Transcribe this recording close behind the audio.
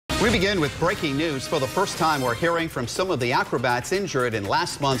We begin with breaking news. For the first time, we're hearing from some of the acrobats injured in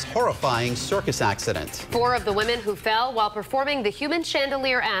last month's horrifying circus accident. 4 of the women who fell while performing the Human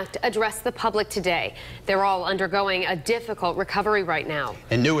Chandelier Act addressed the public today. They're all undergoing a difficult recovery right now.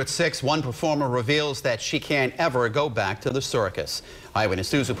 And new at 6, one performer reveals that she can't ever go back to the circus.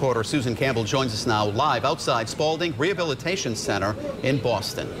 Eyewitness News reporter Susan Campbell joins us now live outside Spaulding Rehabilitation Center in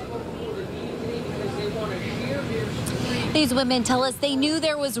Boston. These women tell us they knew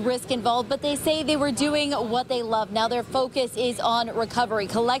there was risk involved, but they say they were doing what they love. Now their focus is on recovery.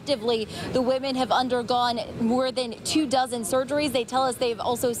 Collectively, the women have undergone more than 24 surgeries. They tell us they've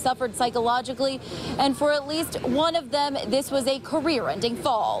also suffered psychologically, and for at least one of them, this was a career-ending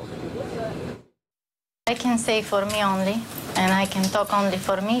fall. I can say for me only, and I can talk only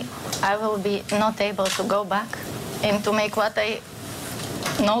for me, I will be not able to go back and to make what I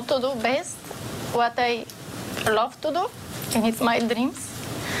know to do best, what I love to do, and it's my dreams.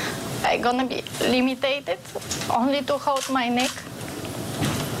 I'm gonna be limited only to hold my neck,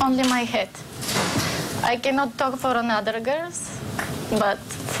 only my head. I cannot talk for another girls, but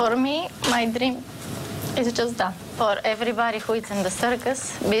for me, my dream is just done. For everybody who is in the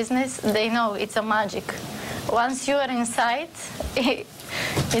circus business, they know it's a magic. Once you are inside,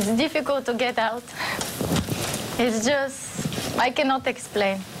 it's difficult to get out. It's just, I cannot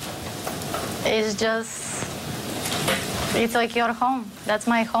explain. It's like your home. That's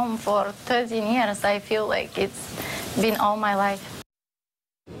my home for 13 years. I feel like it's been all my life.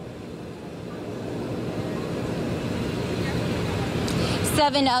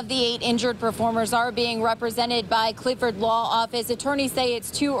 Seven of the 8 injured performers are being represented by Clifford Law Office. Attorneys say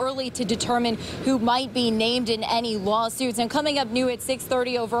it's too early to determine who might be named in any lawsuits. And coming up new at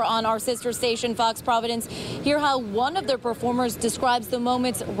 6:30 over on our sister station, Fox Providence, hear how one of their performers describes the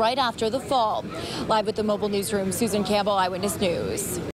moments right after the fall. Live with the mobile newsroom, Susan Campbell, Eyewitness News.